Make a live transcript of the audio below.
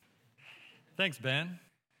Thanks, Ben.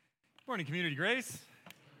 Morning, Community Grace.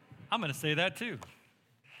 I'm going to say that too.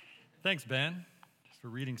 Thanks, Ben, for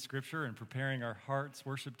reading Scripture and preparing our hearts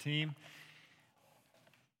worship team.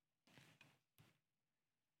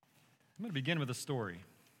 I'm going to begin with a story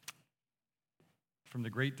from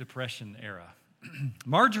the Great Depression era.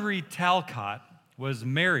 Marjorie Talcott was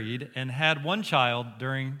married and had one child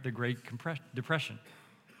during the Great Depression.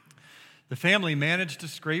 The family managed to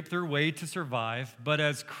scrape their way to survive, but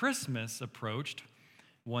as Christmas approached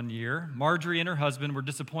one year, Marjorie and her husband were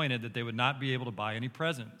disappointed that they would not be able to buy any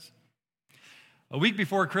presents. A week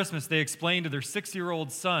before Christmas, they explained to their 6-year-old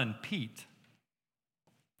son, Pete,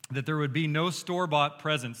 that there would be no store-bought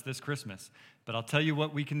presents this Christmas. But I'll tell you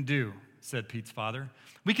what we can do, said Pete's father.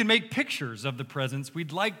 We can make pictures of the presents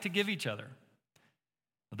we'd like to give each other.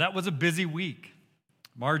 Well, that was a busy week.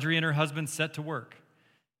 Marjorie and her husband set to work.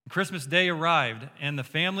 Christmas Day arrived, and the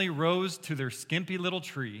family rose to their skimpy little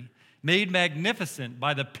tree, made magnificent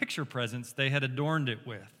by the picture presents they had adorned it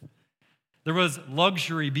with. There was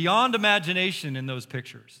luxury beyond imagination in those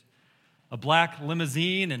pictures. A black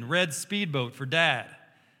limousine and red speedboat for Dad,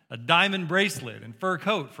 a diamond bracelet and fur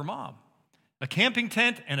coat for Mom, a camping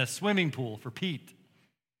tent and a swimming pool for Pete.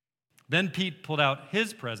 Then Pete pulled out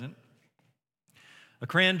his present, a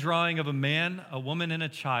crayon drawing of a man, a woman, and a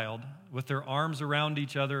child with their arms around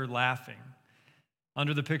each other laughing.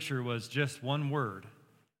 Under the picture was just one word,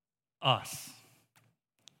 us.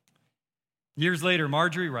 Years later,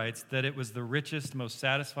 Marjorie writes that it was the richest, most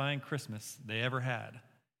satisfying Christmas they ever had.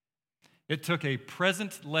 It took a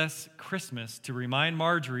present-less Christmas to remind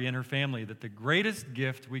Marjorie and her family that the greatest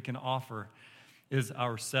gift we can offer is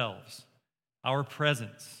ourselves, our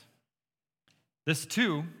presence. This,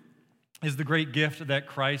 too, is the great gift that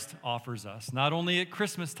Christ offers us, not only at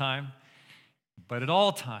Christmas time, but at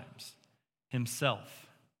all times, himself.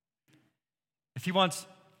 If he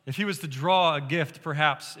was to draw a gift,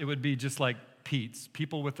 perhaps it would be just like Pete's,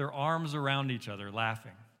 people with their arms around each other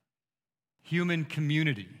laughing. Human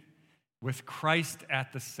community with Christ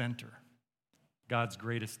at the center, God's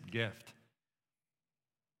greatest gift.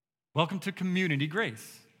 Welcome to Community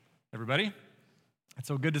Grace, everybody. It's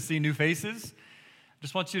so good to see new faces.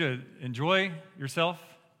 Just want you to enjoy yourself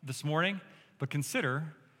this morning, but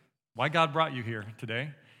consider why God brought you here today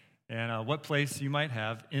and what place you might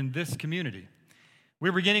have in this community.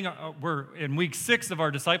 We're in week 6 of our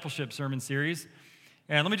discipleship sermon series,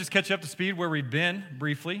 and let me just catch you up to speed where we've been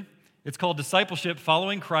briefly. It's called Discipleship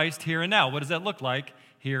Following Christ Here and Now. What does that look like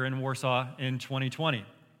here in Warsaw in 2020?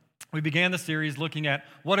 We began the series looking at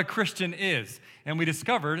what a Christian is, and we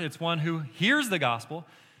discovered it's one who hears the gospel,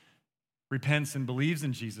 repents and believes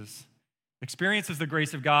in Jesus, experiences the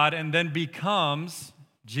grace of God, and then becomes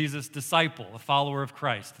Jesus' disciple, a follower of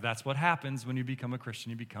Christ. That's what happens when you become a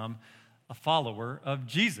Christian. You become a follower of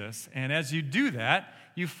Jesus. And as you do that,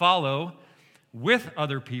 you follow with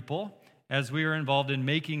other people as we are involved in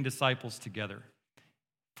making disciples together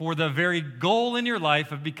for the very goal in your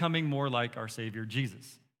life of becoming more like our Savior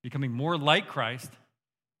Jesus. Becoming more like Christ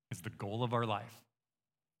is the goal of our life.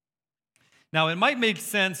 Now, it might make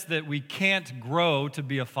sense that we can't grow to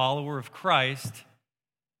be a follower of Christ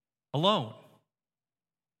alone.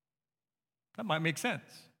 That might make sense,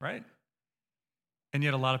 right? And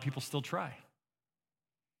yet a lot of people still try.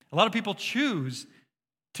 A lot of people choose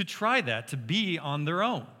to try that, to be on their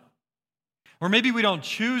own. Or maybe we don't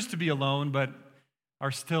choose to be alone, but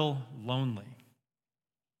are still lonely.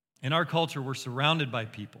 In our culture, we're surrounded by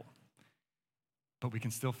people, but we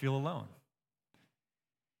can still feel alone.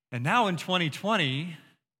 And now in 2020,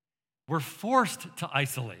 we're forced to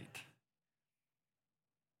isolate.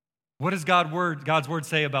 What does God's word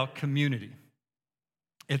say about community?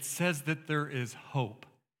 It says that there is hope.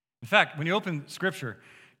 In fact, when you open Scripture,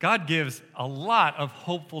 God gives a lot of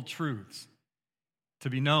hopeful truths to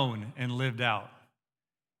be known and lived out.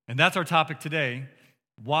 And that's our topic today.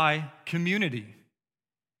 Why community?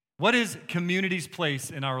 What is community's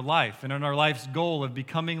place in our life and in our life's goal of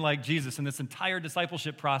becoming like Jesus in this entire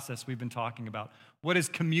discipleship process we've been talking about? What is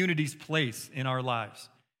community's place in our lives?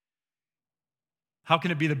 How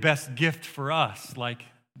can it be the best gift for us, like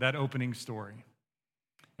that opening story?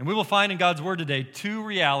 And we will find in God's Word today 2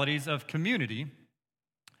 realities of community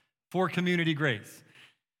for Community Grace.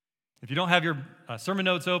 If you don't have your sermon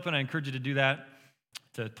notes open, I encourage you to do that,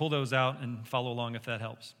 to pull those out and follow along if that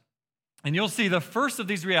helps. And you'll see the first of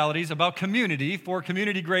these realities about community for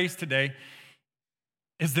Community Grace today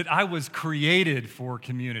is that I was created for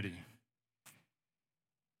community.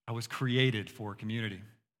 I was created for community.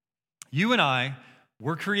 You and I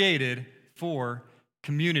were created for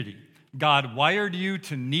community. God wired you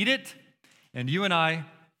to need it, and you and I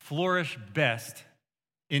flourish best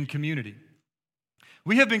in community.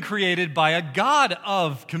 We have been created by a God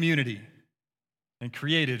of community and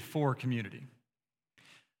created for community.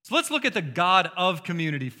 So let's look at the God of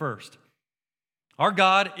community first. Our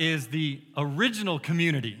God is the original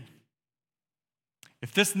community.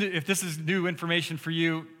 If this is new information for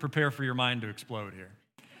you, prepare for your mind to explode here.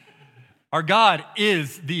 Our God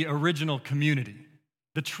is the original community.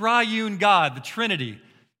 The triune God, the Trinity,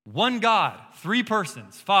 one God, three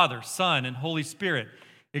persons, Father, Son, and Holy Spirit,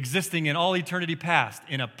 existing in all eternity past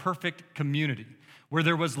in a perfect community where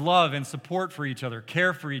there was love and support for each other,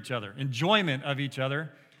 care for each other, enjoyment of each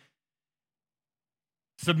other,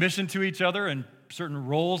 submission to each other and certain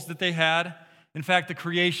roles that they had. In fact, the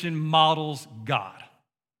creation models God.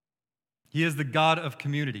 He is the God of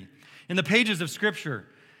community. In the pages of Scripture,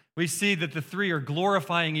 we see that the three are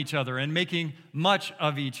glorifying each other and making much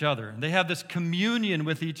of each other. They have this communion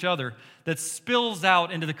with each other that spills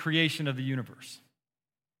out into the creation of the universe.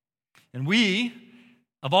 And we,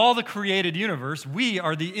 of all the created universe, we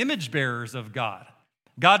are the image bearers of God.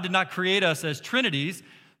 God did not create us as trinities,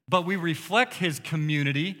 but we reflect His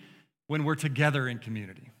community when we're together in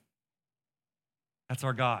community. That's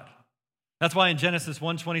our God. That's why in Genesis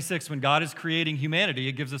 1:26, when God is creating humanity,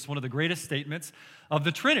 it gives us one of the greatest statements of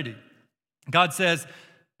the Trinity. God says,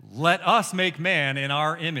 "Let us make man in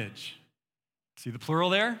our image." See the plural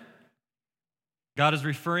there? God is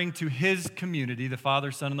referring to His community, the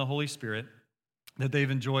Father, Son, and the Holy Spirit, that they've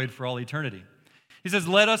enjoyed for all eternity. He says,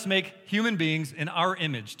 "Let us make human beings in our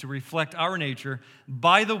image to reflect our nature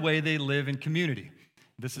by the way they live in community."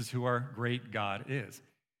 This is who our great God is.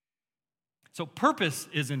 So purpose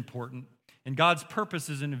is important. And God's purpose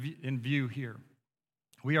is in view here.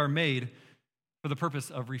 We are made for the purpose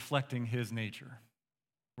of reflecting His nature.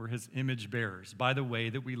 We're His image bearers by the way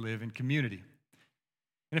that we live in community.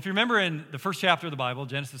 And if you remember in the first chapter of the Bible,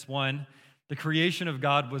 Genesis 1, the creation of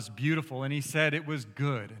God was beautiful, and He said it was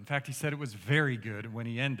good. In fact, He said it was very good when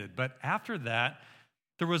He ended. But after that,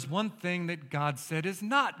 there was one thing that God said is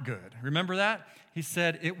not good. Remember that? He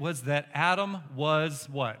said it was that Adam was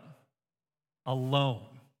what? Alone.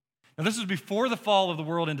 Now, this was before the fall of the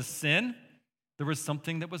world into sin. There was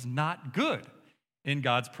something that was not good in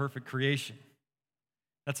God's perfect creation.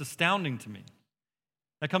 That's astounding to me.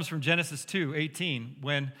 That comes from Genesis 2:18,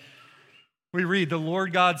 when we read, "The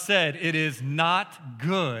Lord God said, 'It is not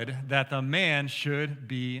good that the man should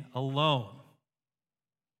be alone.'"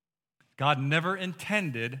 God never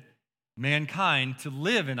intended mankind to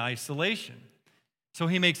live in isolation. So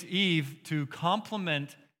He makes Eve to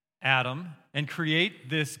complement Adam and create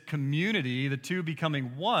this community, the two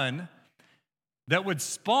becoming one, that would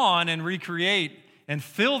spawn and recreate and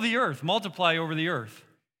fill the earth, multiply over the earth,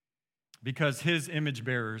 because His image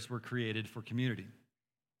bearers were created for community.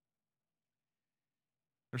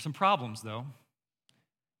 There's some problems, though,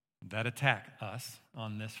 that attack us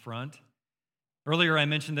on this front. Earlier, I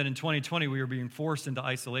mentioned that in 2020, we were being forced into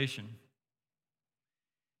isolation.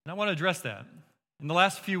 And I want to address that. In the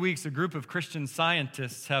last few weeks, a group of Christian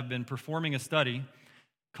scientists have been performing a study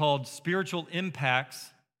called Spiritual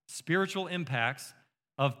Impacts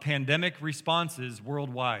of Pandemic Responses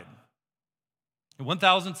Worldwide.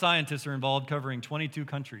 1,000 scientists are involved, covering 22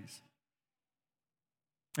 countries.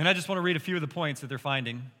 And I just want to read a few of the points that they're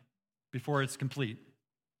finding before it's complete.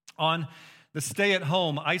 On the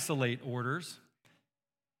stay-at-home isolate orders,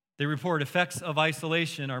 they report effects of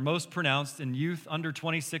isolation are most pronounced in youth under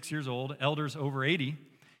 26 years old, elders over 80,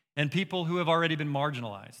 and people who have already been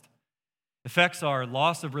marginalized. Effects are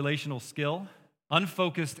loss of relational skill,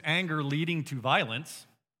 unfocused anger leading to violence.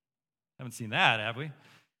 Haven't seen that, have we?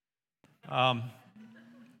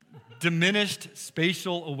 Diminished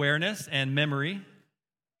spatial awareness and memory,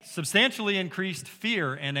 substantially increased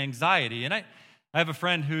fear and anxiety. And I have a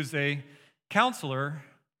friend who's a counselor,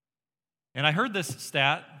 and I heard this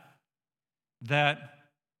stat that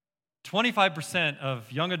 25%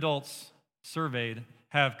 of young adults surveyed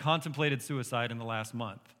have contemplated suicide in the last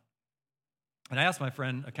month. And I asked my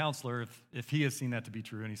friend, a counselor, if he has seen that to be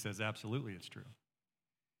true, and he says, absolutely, it's true.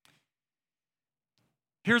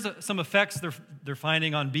 Here's some effects they're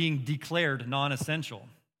finding on being declared non-essential.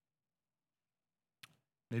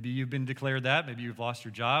 Maybe you've been declared that. Maybe you've lost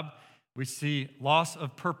your job. We see loss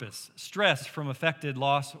of purpose, stress from affected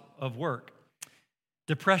loss of work,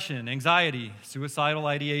 depression, anxiety, suicidal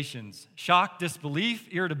ideations, shock, disbelief,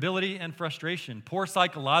 irritability, and frustration, poor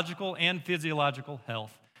psychological and physiological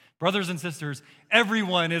health. Brothers and sisters,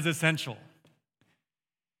 everyone is essential.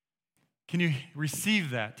 Can you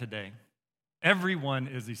receive that today? Everyone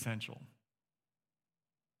is essential.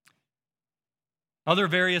 Other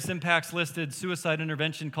various impacts listed: suicide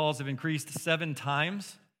intervention calls have increased 7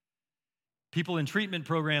 times. People in treatment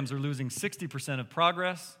programs are losing 60% of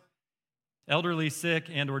progress. Elderly, sick,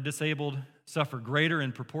 and or disabled suffer greater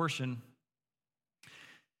in proportion.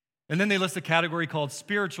 And then they list a category called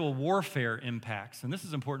spiritual warfare impacts. And this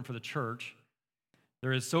is important for the church.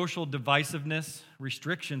 There is social divisiveness,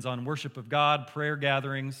 restrictions on worship of God, prayer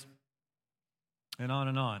gatherings, and on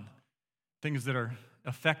and on. Things that are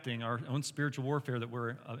affecting our own spiritual warfare that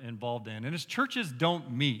we're involved in. And as churches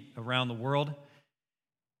don't meet around the world,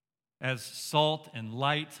 as salt and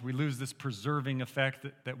light, we lose this preserving effect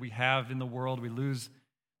that we have in the world. We lose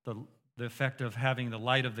the effect of having the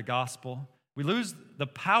light of the gospel. We lose the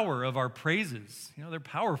power of our praises. They're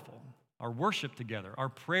powerful. Our worship together, our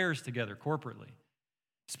prayers together corporately.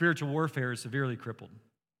 Spiritual warfare is severely crippled.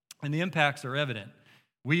 And the impacts are evident.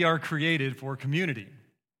 We are created for community.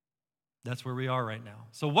 That's where we are right now.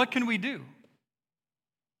 So what can we do?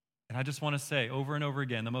 And I just want to say over and over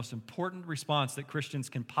again, the most important response that Christians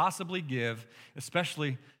can possibly give,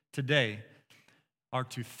 especially today, are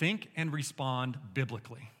to think and respond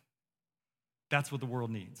biblically. That's what the world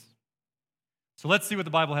needs. So let's see what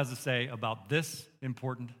the Bible has to say about this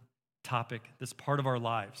important topic, this part of our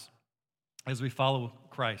lives as we follow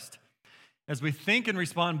Christ. As we think and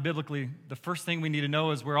respond biblically, the first thing we need to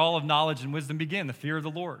know is where all of knowledge and wisdom begin, the fear of the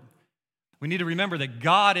Lord. We need to remember that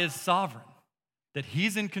God is sovereign, that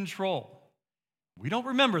He's in control. We don't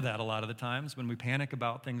remember that a lot of the times when we panic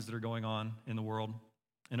about things that are going on in the world,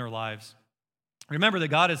 in our lives. Remember that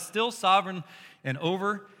God is still sovereign and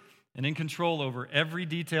in control over every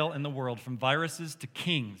detail in the world, from viruses to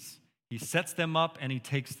kings. He sets them up and He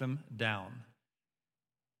takes them down.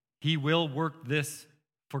 He will work this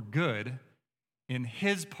for good in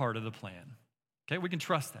His part of the plan. Okay, we can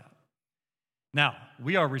trust that. Now,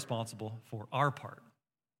 we are responsible for our part.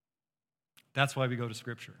 That's why we go to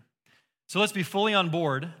Scripture. So let's be fully on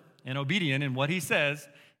board and obedient in what He says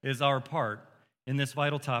is our part in this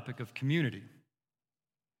vital topic of community.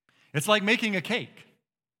 It's like making a cake,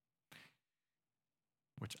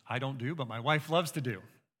 which I don't do, but my wife loves to do.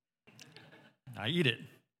 I eat it.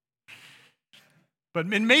 But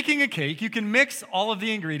in making a cake, you can mix all of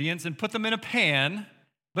the ingredients and put them in a pan,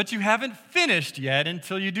 but you haven't finished yet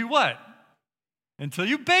until you do what? Until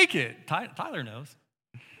you bake it. Tyler knows.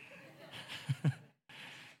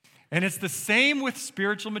 And it's the same with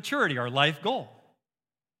spiritual maturity, our life goal.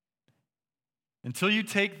 Until you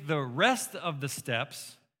take the rest of the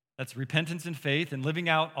steps, that's repentance and faith and living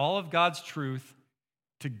out all of God's truth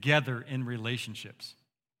together in relationships.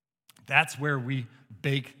 That's where we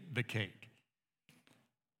bake the cake.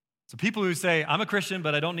 So people who say, I'm a Christian,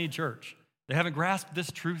 but I don't need church, they haven't grasped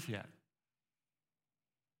this truth yet.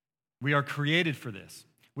 We are created for this.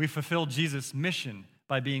 We fulfill Jesus' mission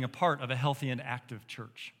by being a part of a healthy and active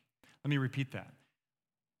church. Let me repeat that.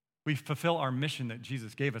 We fulfill our mission that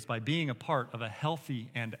Jesus gave us by being a part of a healthy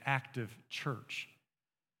and active church.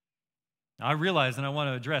 Now, I realize and I want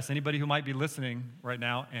to address anybody who might be listening right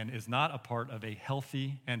now and is not a part of a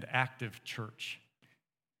healthy and active church.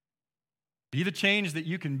 Be the change that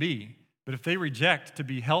you can be, but if they reject to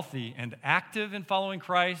be healthy and active in following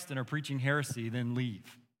Christ and are preaching heresy, then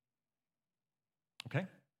leave. Okay?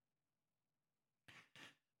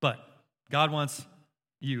 But God wants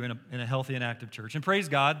you in a healthy and active church. And praise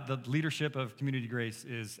God, the leadership of Community Grace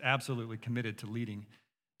is absolutely committed to leading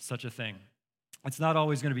such a thing. It's not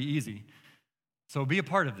always going to be easy. So be a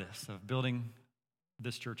part of this, of building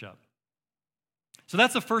this church up. So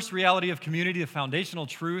that's the first reality of community. The foundational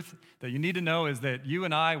truth that you need to know is that you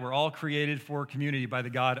and I were all created for community by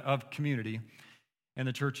the God of community, and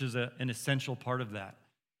the church is an essential part of that.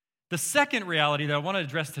 The second reality that I want to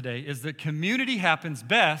address today is that community happens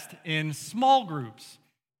best in small groups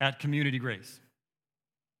at Community Grace.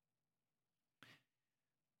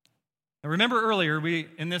 Now remember earlier,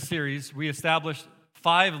 in this series, we established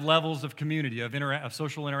 5 levels of community, of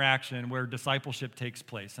social interaction where discipleship takes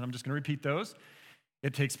place. And I'm just going to repeat those.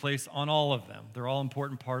 It takes place on all of them. They're all an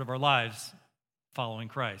important part of our lives following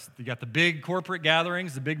Christ. You got the big corporate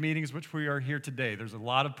gatherings, the big meetings, which we are here today. There's a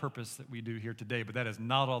lot of purpose that we do here today, but that is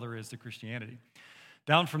not all there is to Christianity.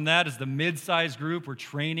 Down from that is the mid-sized group where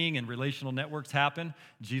training and relational networks happen.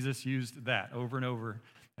 Jesus used that over and over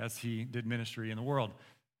as He did ministry in the world.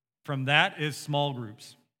 From that is small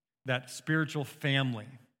groups, that spiritual family.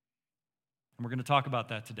 And we're going to talk about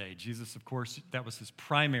that today. Jesus, of course, that was His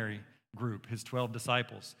primary group, His 12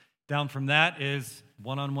 disciples. Down from that is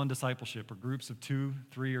one-on-one discipleship, or groups of 2,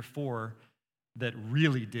 3, or 4 that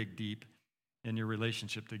really dig deep in your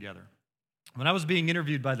relationship together. When I was being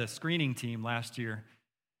interviewed by the screening team last year,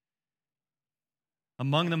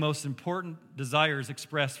 among the most important desires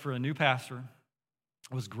expressed for a new pastor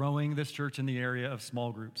was growing this church in the area of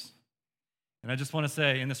small groups. And I just want to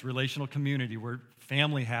say, in this relational community where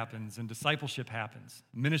family happens and discipleship happens,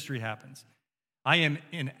 ministry happens, I am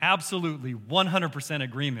in absolutely 100%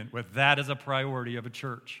 agreement with that as a priority of a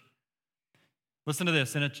church. Listen to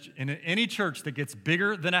this. In any church that gets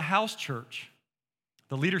bigger than a house church,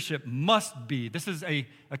 the leadership must be, this is a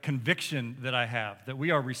conviction that I have, that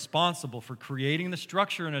we are responsible for creating the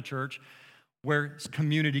structure in a church where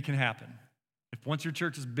community can happen. If once your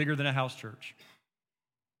church is bigger than a house church,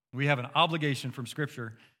 we have an obligation from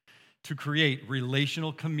Scripture to create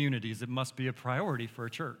relational communities. That must be a priority for a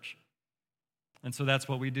church. And so that's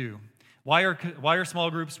what we do. Why are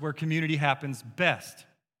small groups where community happens best?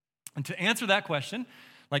 And to answer that question,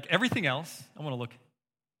 like everything else, I want to look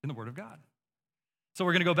in the Word of God. So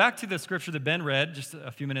we're going to go back to the scripture that Ben read just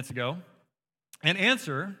a few minutes ago, and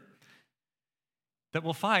answer that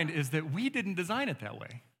we'll find is that we didn't design it that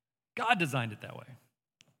way. God designed it that way.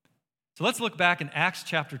 So let's look back in Acts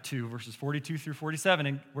chapter 2, verses 42 through 47,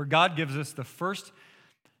 and where God gives us the first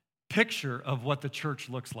picture of what the church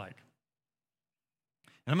looks like.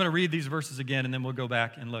 And I'm going to read these verses again, and then we'll go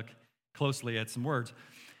back and look closely at some words.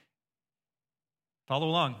 Follow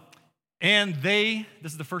along. And they,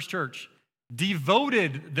 this is the first church,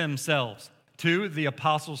 devoted themselves to the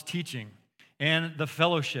apostles' teaching and the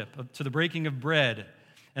fellowship, to the breaking of bread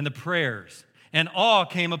and the prayers. And awe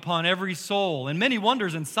came upon every soul, and many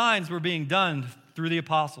wonders and signs were being done through the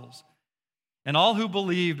apostles. And all who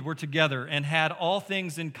believed were together and had all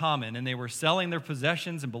things in common, and they were selling their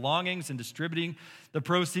possessions and belongings and distributing the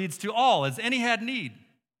proceeds to all as any had need.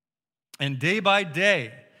 And day by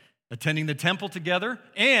day, attending the temple together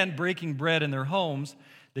and breaking bread in their homes,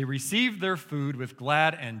 they received their food with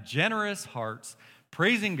glad and generous hearts,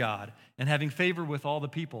 praising God and having favor with all the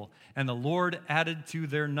people. And the Lord added to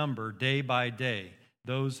their number day by day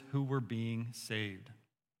those who were being saved.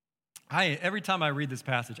 Every time I read this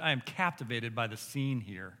passage, I am captivated by the scene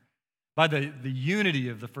here, by the unity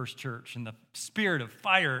of the first church and the spirit of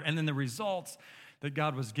fire and then the results that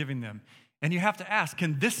God was giving them. And you have to ask,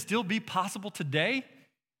 can this still be possible today?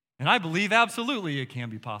 And I believe absolutely it can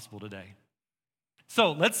be possible today.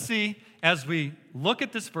 So let's see, as we look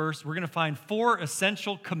at this verse, we're going to find 4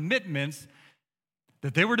 essential commitments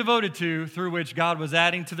that they were devoted to, through which God was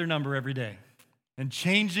adding to their number every day and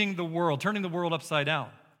changing the world, turning the world upside down.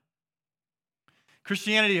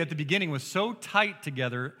 Christianity at the beginning was so tight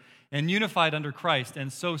together and unified under Christ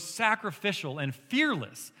and so sacrificial and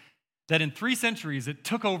fearless that in 3 centuries it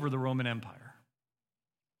took over the Roman Empire.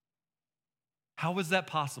 How was that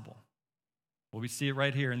possible? Well, we see it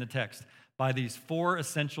right here in the text. By these 4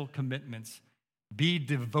 essential commitments, be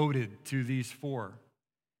devoted to these 4.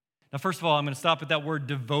 Now, first of all, I'm going to stop at that word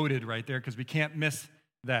devoted right there because we can't miss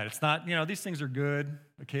that. It's not, these things are good,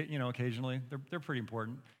 occasionally. They're pretty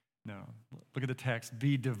important. No, look at the text,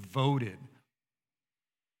 be devoted.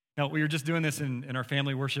 Now, we were just doing this in our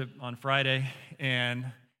family worship on Friday, and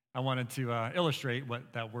I wanted to illustrate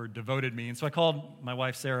what that word devoted means. So I called my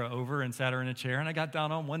wife Sarah over and sat her in a chair, and I got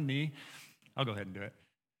down on one knee. I'll go ahead and do it.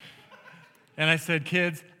 And I said,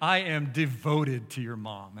 kids, I am devoted to your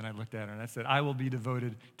mom. And I looked at her and I said, I will be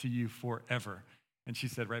devoted to you forever. And she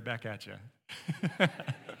said, right back at you.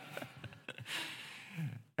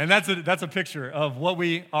 And that's a picture of what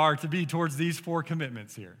we are to be towards these 4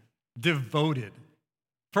 commitments here. Devoted.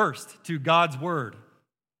 First, to God's word.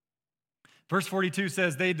 Verse 42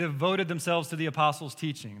 says, they devoted themselves to the apostles'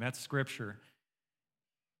 teaching. That's scripture.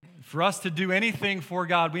 For us to do anything for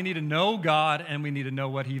God, we need to know God and we need to know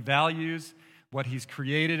what he values, what he's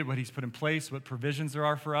created, what he's put in place, what provisions there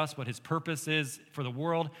are for us, what his purpose is for the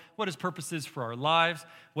world, what his purpose is for our lives,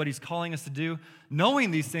 what he's calling us to do. Knowing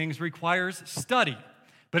these things requires study.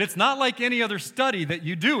 But it's not like any other study that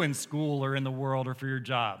you do in school or in the world or for your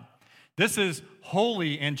job. This is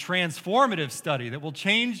holy and transformative study that will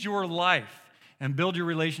change your life and build your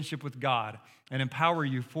relationship with God and empower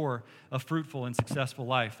you for a fruitful and successful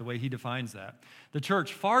life, the way he defines that. The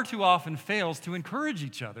church far too often fails to encourage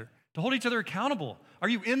each other, to hold each other accountable. Are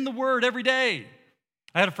you in the Word every day?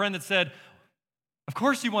 I had a friend that said, of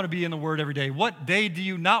course you want to be in the Word every day. What day do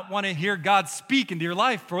you not want to hear God speak into your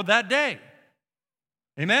life for that day?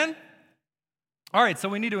 Amen? All right, so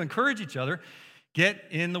we need to encourage each other. Get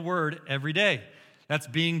in the Word every day. That's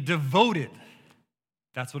being devoted.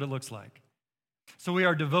 That's what it looks like. So we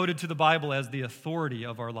are devoted to the Bible as the authority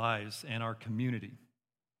of our lives and our community.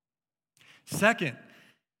 Second,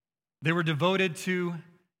 they were devoted to,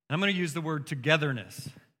 I'm going to use the word togetherness.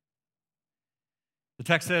 The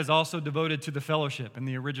text says also devoted to the fellowship, and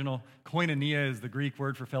the original koinonia is the Greek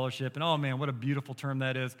word for fellowship, and oh man, what a beautiful term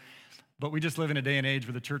that is. But we just live in a day and age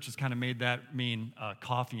where the church has kind of made that mean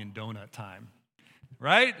coffee and donut time,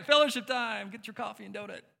 right? Fellowship time, get your coffee and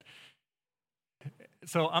donut.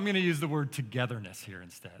 So I'm going to use the word togetherness here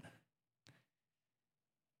instead.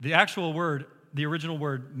 The actual word, the original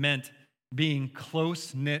word, meant being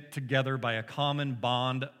close-knit together by a common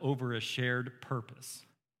bond over a shared purpose.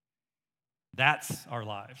 That's our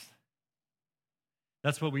lives.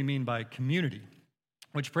 That's what we mean by community,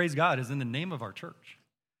 which, praise God, is in the name of our church.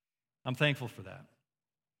 I'm thankful for that.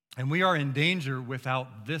 And we are in danger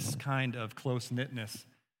without this kind of close-knitness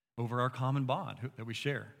over our common bond that we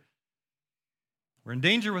share. We're in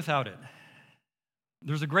danger without it.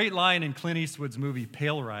 There's a great line in Clint Eastwood's movie,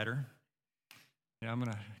 Pale Rider. Yeah, I'm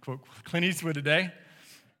going to quote Clint Eastwood today.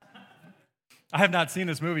 I have not seen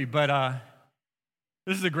this movie, but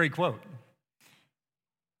this is a great quote.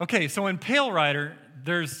 Okay, so in Pale Rider,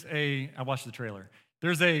 I watched the trailer.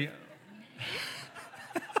 There's a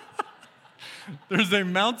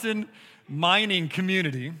mountain mining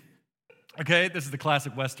community. Okay, this is the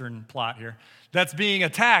classic Western plot here. That's being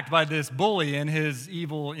attacked by this bully and his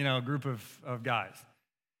evil, group of guys.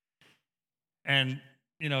 And,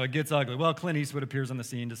 it gets ugly. Well, Clint Eastwood appears on the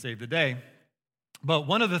scene to save the day. But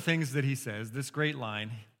one of the things that he says, this great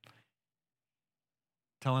line,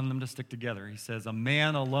 telling them to stick together, he says, "A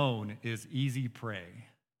man alone is easy prey.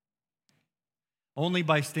 Only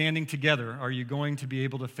by standing together are you going to be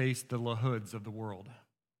able to face the Lahoods of the world."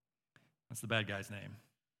 That's the bad guy's name.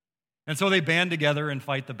 And so they band together and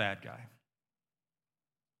fight the bad guy.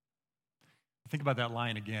 Think about that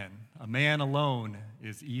line again. A man alone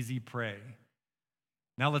is easy prey.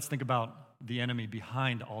 Now let's think about the enemy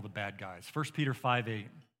behind all the bad guys. 1 Peter 5:8.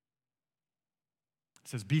 It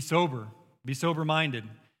says, be sober-minded,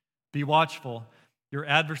 be watchful. Your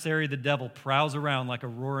adversary, the devil, prowls around like a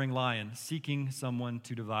roaring lion, seeking someone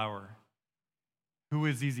to devour. Who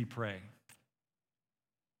is easy prey?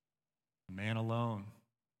 A man alone.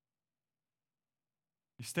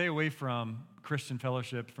 You stay away from Christian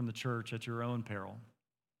fellowship, from the church, at your own peril.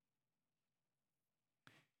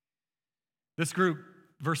 This group,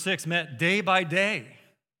 verse 6, met day by day.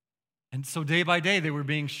 And so day by day, they were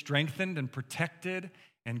being strengthened and protected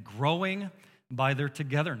and growing by their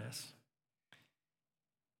togetherness.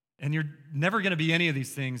 And you're never going to be any of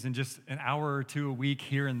these things in just an hour or two a week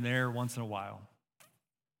here and there once in a while.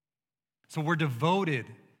 So we're devoted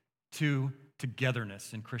to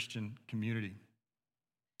togetherness in Christian community.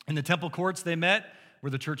 In the temple courts they met,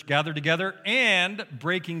 where the church gathered together, and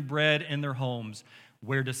breaking bread in their homes,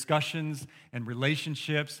 where discussions and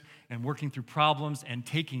relationships and working through problems and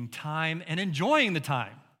taking time and enjoying the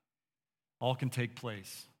time all can take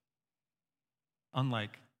place,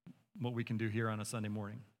 unlike what we can do here on a Sunday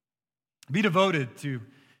morning. Be devoted to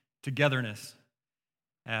togetherness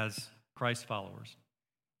as Christ followers.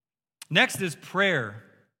 Next is prayer.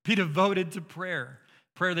 Be devoted to prayer.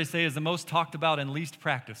 Prayer, they say, is the most talked about and least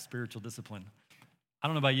practiced spiritual discipline. I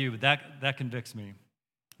don't know about you, but that convicts me.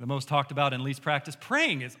 The most talked about and least practiced.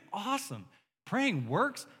 Praying is awesome. Praying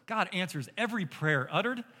works. God answers every prayer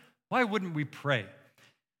uttered. Why wouldn't we pray?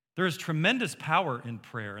 There is tremendous power in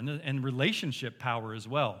prayer and relationship power as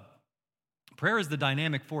well. Prayer is the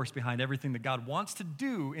dynamic force behind everything that God wants to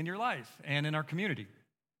do in your life and in our community.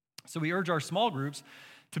 So we urge our small groups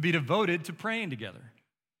to be devoted to praying together.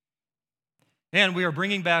 And we are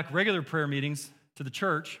bringing back regular prayer meetings to the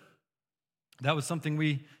church. That was something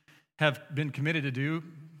we have been committed to do.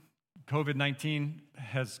 COVID-19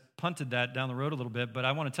 has punted that down the road a little bit, but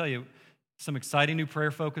I want to tell you, some exciting new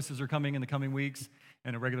prayer focuses are coming in the coming weeks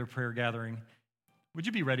and a regular prayer gathering. Would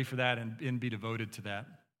you be ready for that and be devoted to that?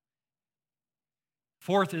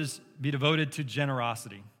 Fourth is be devoted to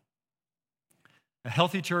generosity. A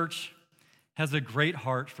healthy church has a great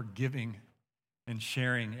heart for giving and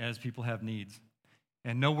sharing as people have needs.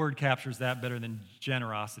 And no word captures that better than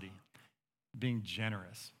generosity, being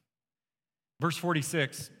generous. Verse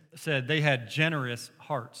 46 said they had generous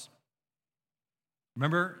hearts.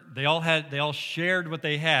 Remember, they all shared what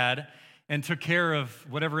they had and took care of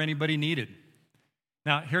whatever anybody needed.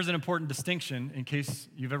 Now, here's an important distinction in case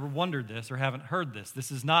you've ever wondered this or haven't heard this.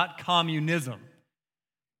 This is not communism.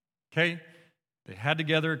 Okay? They had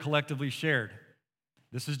together, collectively shared.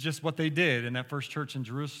 This is just what they did in that first church in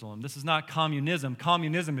Jerusalem. This is not communism.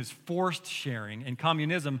 Communism is forced sharing, and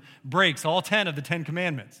communism breaks all 10 of the 10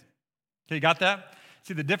 commandments. Okay, you got that?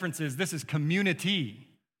 See, the difference is this is community.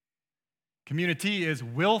 Community is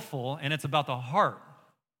willful, and it's about the heart.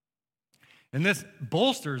 And this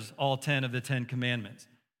bolsters all 10 of the 10 commandments.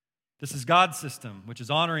 This is God's system, which is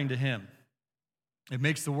honoring to Him. It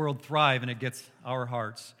makes the world thrive, and it gets our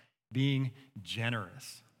hearts being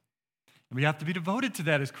generous. And we have to be devoted to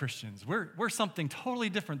that as Christians. We're something totally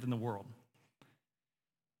different than the world.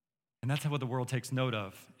 And that's what the world takes note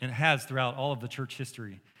of, and it has throughout all of the church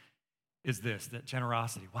history, is this, that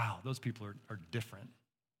generosity. Wow, those people are different.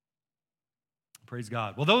 Praise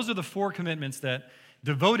God. Well, those are the 4 commitments that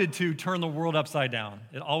devoted to turn the world upside down.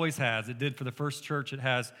 It always has. It did for the first church. It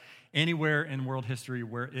has anywhere in world history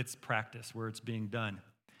where it's practiced, where it's being done.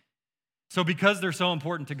 So because they're so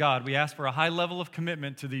important to God, we ask for a high level of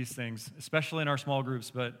commitment to these things, especially in our small groups,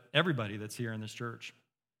 but everybody that's here in this church.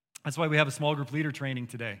 That's why we have a small group leader training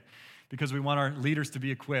today, because we want our leaders to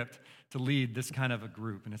be equipped to lead this kind of a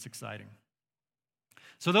group, and it's exciting.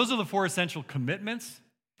 So those are the 4 essential commitments.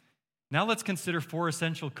 Now let's consider 4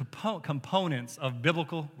 essential components of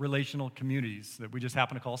biblical relational communities that we just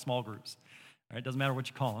happen to call small groups. All right, doesn't matter what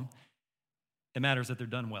you call them. It matters that they're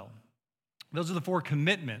done well. Those are the 4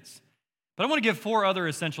 commitments. But I want to give 4 other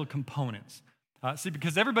essential components.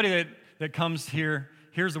 Because everybody that comes here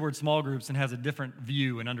hears the word small groups and has a different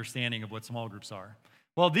view and understanding of what small groups are.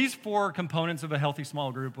 Well, these 4 components of a healthy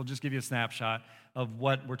small group will just give you a snapshot of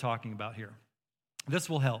what we're talking about here. This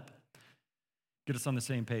will help get us on the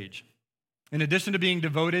same page. In addition to being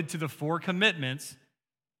devoted to the 4 commitments,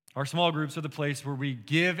 our small groups are the place where we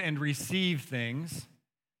give and receive things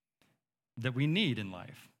that we need in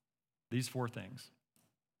life. These 4 things.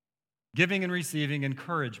 Giving and receiving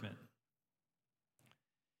encouragement.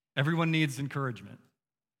 Everyone needs encouragement.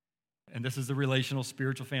 And this is the relational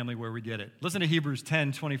spiritual family where we get it. Listen to Hebrews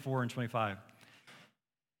 10, 24 and 25.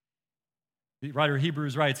 The writer of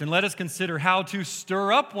Hebrews writes, "And let us consider how to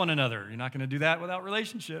stir up one another." You're not going to do that without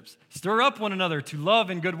relationships. "Stir up one another to love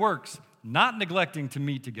and good works, not neglecting to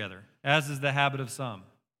meet together, as is the habit of some."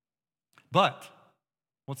 But,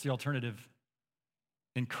 what's the alternative?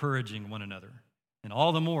 Encouraging one another. And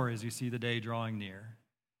all the more as you see the day drawing near.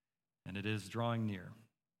 And it is drawing near.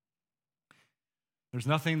 There's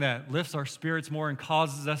nothing that lifts our spirits more and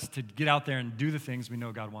causes us to get out there and do the things we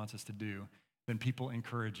know God wants us to do than people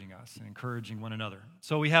encouraging us and encouraging one another.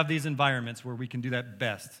 So we have these environments where we can do that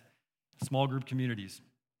best. Small group communities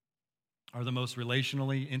are the most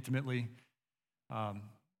relationally, intimately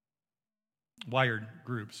wired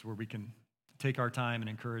groups where we can take our time and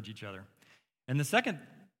encourage each other. And the second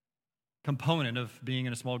component of being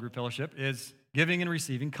in a small group fellowship is giving and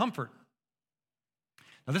receiving comfort.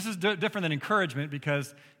 Now, this is different than encouragement,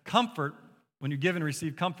 because comfort, when you give and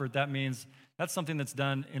receive comfort, that means that's something that's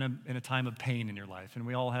done in a time of pain in your life, and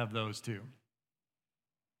we all have those too.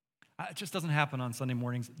 It just doesn't happen on Sunday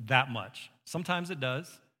mornings that much. Sometimes it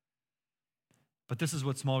does, but this is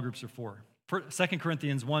what small groups are for. 2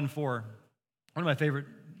 Corinthians 1:4, one of my favorite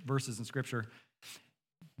verses in Scripture.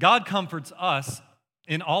 God comforts us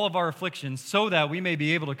in all of our afflictions so that we may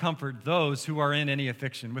be able to comfort those who are in any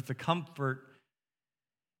affliction with the comfort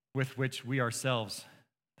with which we ourselves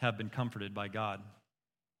have been comforted by God.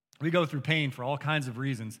 We go through pain for all kinds of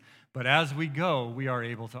reasons, but as we go, we are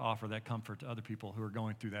able to offer that comfort to other people who are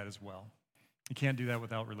going through that as well. You can't do that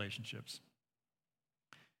without relationships.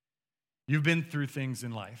 You've been through things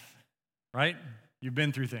in life, right? You've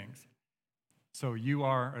been through things. So you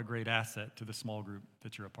are a great asset to the small group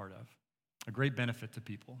that you're a part of, a great benefit to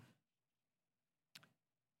people.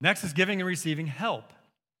 Next is giving and receiving help.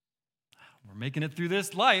 We're making it through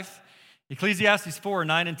this life. Ecclesiastes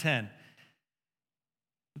 4:9 and 10.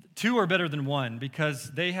 2 are better than 1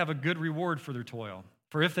 because they have a good reward for their toil.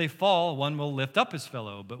 For if they fall, one will lift up his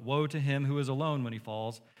fellow, but woe to him who is alone when he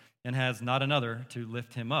falls and has not another to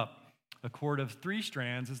lift him up. A cord of 3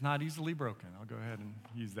 strands is not easily broken. I'll go ahead and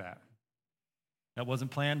use that. That wasn't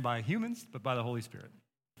planned by humans, but by the Holy Spirit.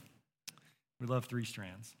 We love 3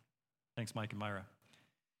 strands. Thanks, Mike and Myra.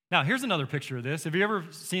 Now, here's another picture of this. Have you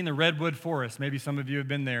ever seen the Redwood Forest? Maybe some of you have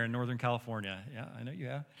been there in Northern California. Yeah, I know you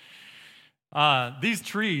have. These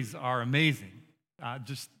trees are amazing.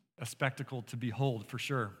 Just a spectacle to behold, for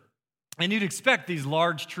sure. And you'd expect these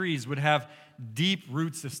large trees would have deep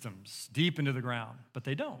root systems, deep into the ground, but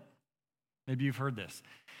they don't. Maybe you've heard this.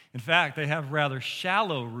 In fact, they have rather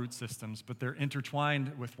shallow root systems, but they're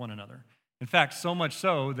intertwined with one another. In fact, so much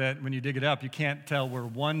so that when you dig it up, you can't tell where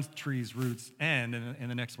one tree's roots end and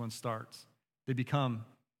the next one starts. They become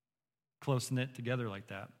close-knit together like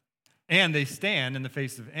that. And they stand in the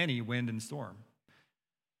face of any wind and storm.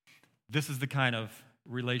 This is the kind of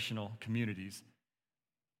relational communities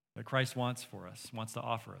that Christ wants for us, wants to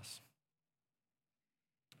offer us.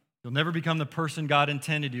 You'll never become the person God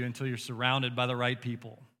intended you until you're surrounded by the right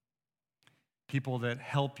people. People that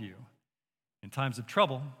help you in times of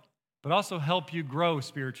trouble, but also help you grow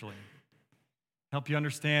spiritually, help you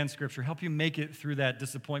understand Scripture, help you make it through that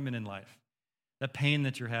disappointment in life, that pain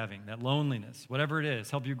that you're having, that loneliness, whatever it is,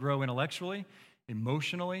 help you grow intellectually,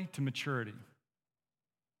 emotionally, to maturity.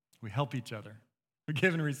 We help each other. We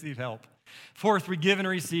give and receive help. Fourth, we give and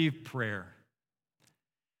receive prayer.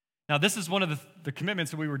 Now, this is one of the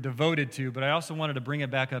commitments that we were devoted to, but I also wanted to bring it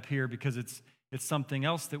back up here because it's something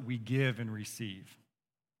else that we give and receive.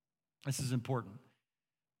 This is important,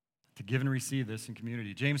 to give and receive this in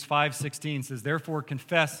community. James 5:16 says, "Therefore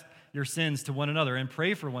confess your sins to one another and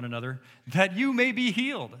pray for one another that you may be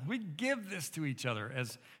healed." We give this to each other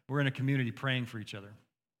as we're in a community praying for each other.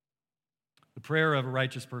 The prayer of a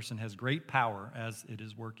righteous person has great power as it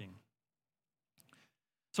is working.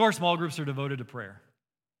 So our small groups are devoted to prayer.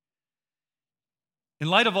 In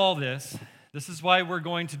light of all this, this is why we're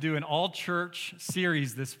going to do an all-church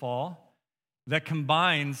series this fall that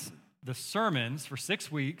combines the sermons for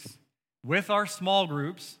 6 weeks with our small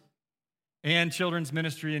groups and children's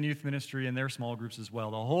ministry and youth ministry and their small groups as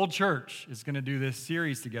well. The whole church is going to do this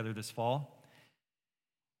series together this fall.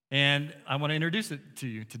 And I want to introduce it to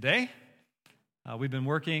you today. We've been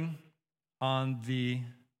working on the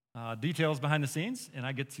details behind the scenes, and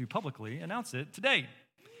I get to publicly announce it today.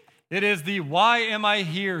 It is the Why Am I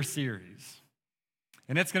Here series.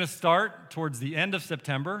 And it's going to start towards the end of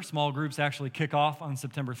September. Small groups actually kick off on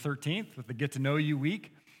September 13th with the Get to Know You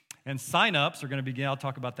week. And sign-ups are going to begin. I'll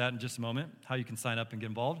talk about that in just a moment, how you can sign up and get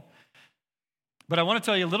involved. But I want to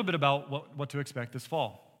tell you a little bit about what to expect this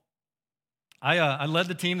fall. I led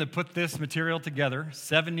the team that put this material together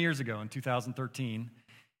 7 years ago in 2013,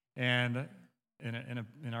 and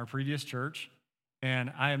in our previous church.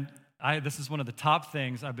 And this is one of the top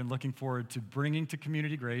things I've been looking forward to bringing to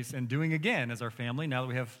Community Grace and doing again as our family, now that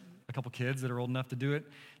we have a couple kids that are old enough to do it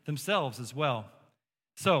themselves as well.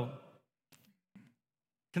 So,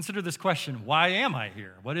 consider this question: why am I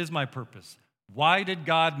here? What is my purpose? Why did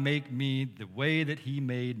God make me the way that He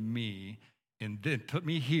made me and then put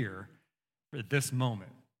me here at this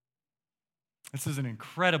moment? This is an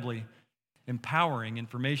incredibly empowering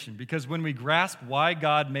information, because when we grasp why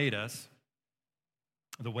God made us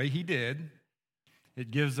the way He did,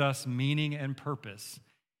 it gives us meaning and purpose.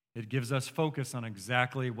 It gives us focus on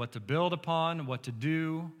exactly what to build upon, what to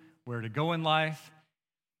do, where to go in life,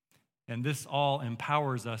 and this all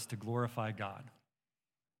empowers us to glorify God.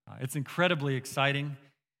 It's incredibly exciting.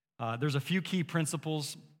 There's a few key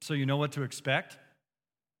principles so you know what to expect,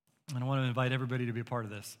 and I want to invite everybody to be a part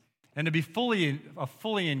of this. And to be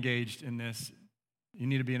fully engaged in this, you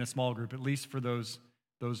need to be in a small group, at least for those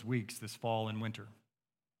weeks this fall and winter.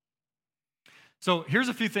 So here's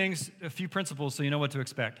a few things, a few principles so you know what to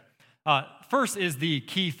expect. First is the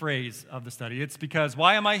key phrase of the study. It's because,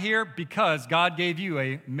 why am I here? Because God gave you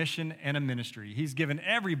a mission and a ministry. He's given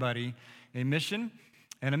everybody a mission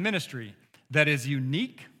and a ministry that is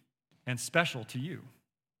unique and special to you.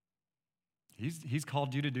 He's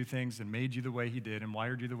called you to do things and made you the way He did and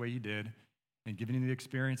wired you the way He did and given you the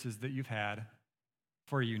experiences that you've had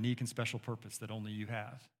for a unique and special purpose that only you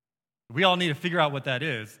have. We all need to figure out what that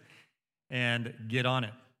is and get on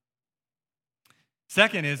it.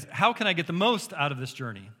 Second is, how can I get the most out of this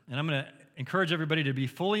journey? And I'm going to encourage everybody to be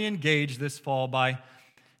fully engaged this fall by,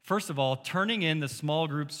 first of all, turning in the small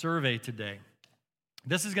group survey today.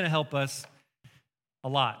 This is going to help us a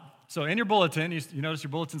lot. So in your bulletin, you notice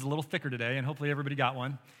your bulletin's a little thicker today, and hopefully everybody got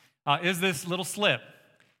one, is this little slip.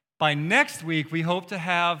 By next week, we hope to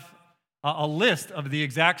have a list of the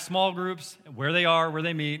exact small groups, where they are, where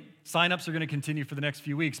they meet. Sign-ups are going to continue for the next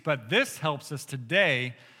few weeks, but this helps us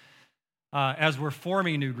today as we're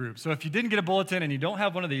forming new groups. So if you didn't get a bulletin and you don't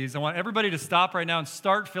have one of these, I want everybody to stop right now and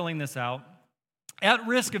start filling this out. At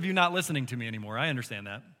risk of you not listening to me anymore, I understand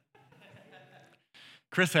that.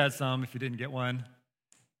 Chris had some if you didn't get one.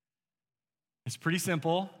 It's pretty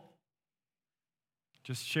simple.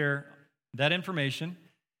 Just share that information.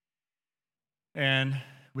 And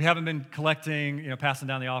we haven't been collecting, passing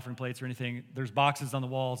down the offering plates or anything. There's boxes on the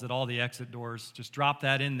walls at all the exit doors. Just drop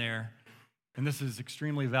that in there. And this is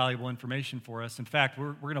extremely valuable information for us. In fact,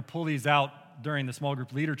 we're going to pull these out during the small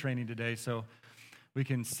group leader training today so we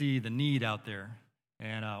can see the need out there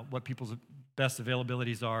and what people's best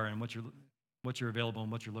availabilities are and what you're available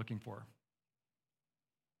and what you're looking for.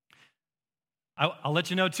 I'll let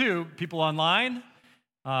you know, too, people online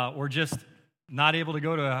or just not able to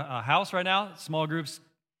go to a house right now, small groups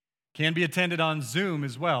can be attended on Zoom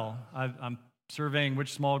as well. I'm surveying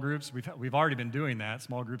which small groups. We've already been doing that.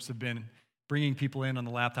 Small groups have been bringing people in on the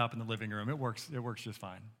laptop in the living room. It works just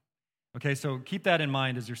fine. Okay, so keep that in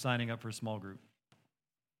mind as you're signing up for a small group.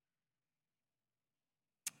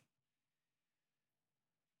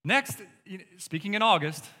 Next, speaking in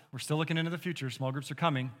August, we're still looking into the future. Small groups are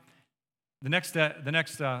coming. The next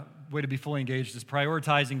way to be fully engaged is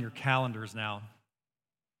prioritizing your calendars now.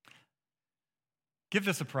 Give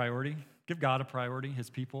this a priority. Give God a priority, His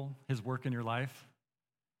people, His work in your life.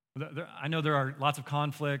 I know there are lots of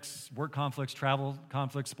conflicts, work conflicts, travel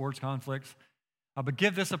conflicts, sports conflicts, but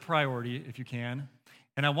give this a priority if you can.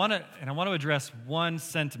 And I want to address one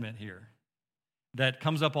sentiment here that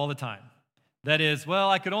comes up all the time. That is, well,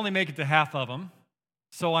 I could only make it to half of them,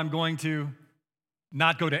 so I'm going to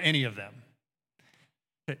not go to any of them.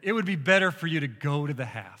 It would be better for you to go to the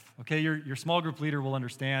half. Okay, your small group leader will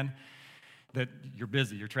understand that you're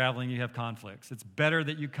busy, you're traveling, you have conflicts. It's better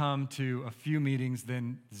that you come to a few meetings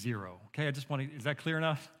than zero. Okay, is that clear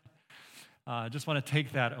enough? I just want to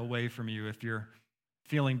take that away from you if you're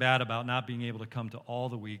feeling bad about not being able to come to all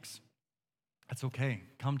the weeks. That's okay.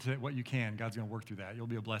 Come to what you can. God's going to work through that. You'll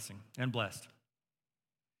be a blessing and blessed.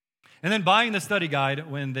 And then buying the study guide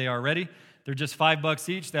when they are ready. They're just $5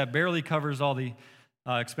 each. That barely covers all the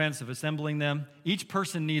expense of assembling them. Each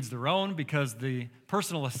person needs their own because the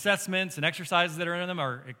personal assessments and exercises that are in them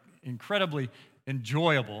are incredibly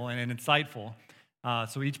enjoyable and insightful.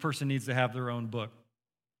 So each person needs to have their own book.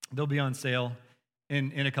 They'll be on sale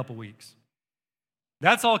in a couple weeks.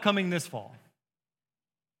 That's all coming this fall.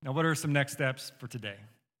 Now, what are some next steps for today?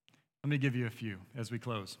 Let me give you a few as we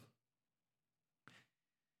close.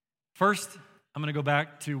 First, I'm going to go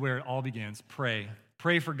back to where it all begins. Pray.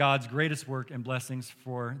 Pray for God's greatest work and blessings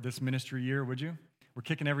for this ministry year, would you? We're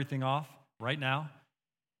kicking everything off right now.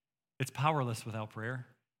 It's powerless without prayer.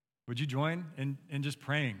 Would you join in just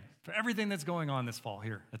praying for everything that's going on this fall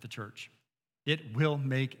here at the church? It will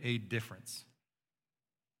make a difference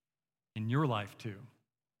in your life too.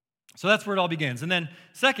 So that's where it all begins. And then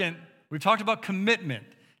second, we've talked about commitment.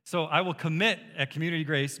 So I will commit at Community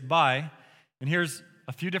Grace by, and here's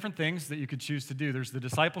a few different things that you could choose to do. There's the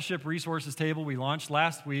discipleship resources table we launched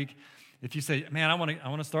last week. If you say, man, I want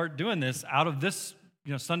to start doing this out of this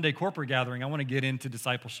Sunday corporate gathering, I want to get into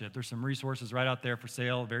discipleship. There's some resources right out there for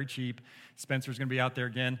sale, very cheap. Spencer's going to be out there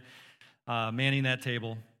again, manning that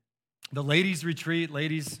table. The ladies retreat,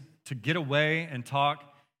 ladies to get away and talk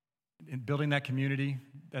and building that community,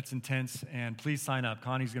 that's intense. And please sign up.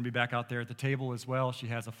 Connie's going to be back out there at the table as well. She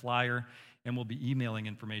has a flyer, and we'll be emailing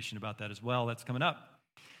information about that as well. That's coming up.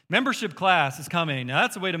 Membership class is coming. Now,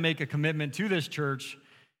 that's a way to make a commitment to this church.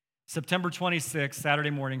 September 26th, Saturday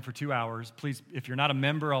morning for 2 hours. Please, if you're not a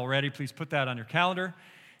member already, please put that on your calendar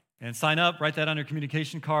and sign up. Write that on your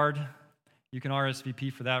communication card. You can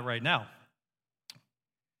RSVP for that right now.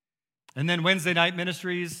 And then Wednesday night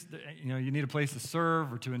ministries, you need a place to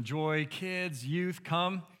serve or to enjoy. Kids, youth,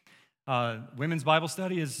 come. Women's Bible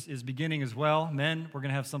study is beginning as well. Men, we're going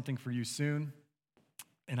to have something for you soon,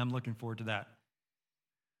 and I'm looking forward to that.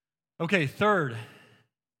 Okay, third,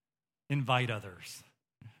 invite others.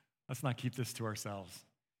 Let's not keep this to ourselves.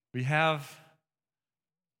 We have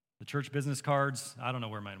the church business cards. I don't know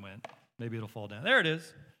where mine went. Maybe it'll fall down. There it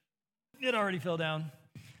is. It already fell down.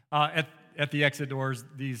 At the exit doors,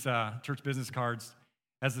 these church business cards,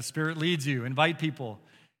 as the Spirit leads you, invite people.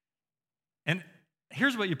 And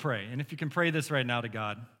here's what you pray. And if you can pray this right now to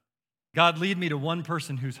God, God, lead me to one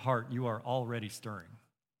person whose heart you are already stirring.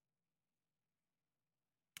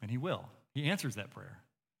 And He will. He answers that prayer.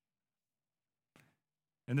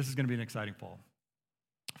 And this is going to be an exciting fall.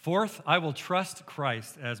 Fourth, I will trust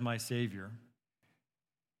Christ as my Savior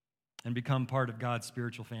and become part of God's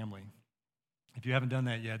spiritual family. If you haven't done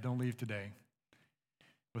that yet, don't leave today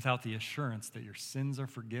without the assurance that your sins are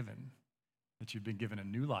forgiven, that you've been given a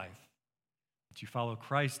new life, that you follow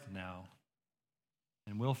Christ now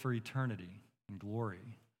and will for eternity and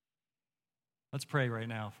glory. Let's pray right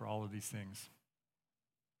now for all of these things.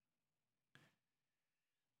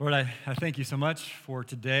 Lord, I thank you so much for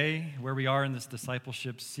today, where we are in this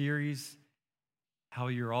discipleship series, how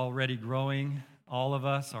you're already growing all of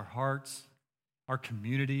us, our hearts, our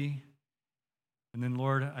community. And then,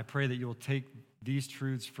 Lord, I pray that you will take these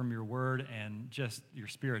truths from your word and just your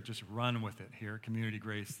Spirit, just run with it here at Community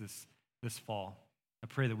Grace this fall. I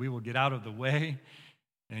pray that we will get out of the way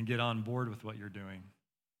and get on board with what you're doing.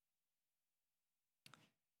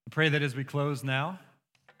 I pray that as we close now,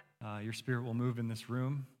 your Spirit will move in this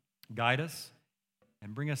room, guide us,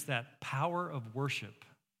 and bring us that power of worship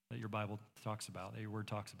that your Bible talks about, that your word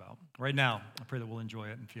talks about. Right now, I pray that we'll enjoy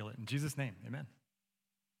it and feel it. In Jesus' name, amen.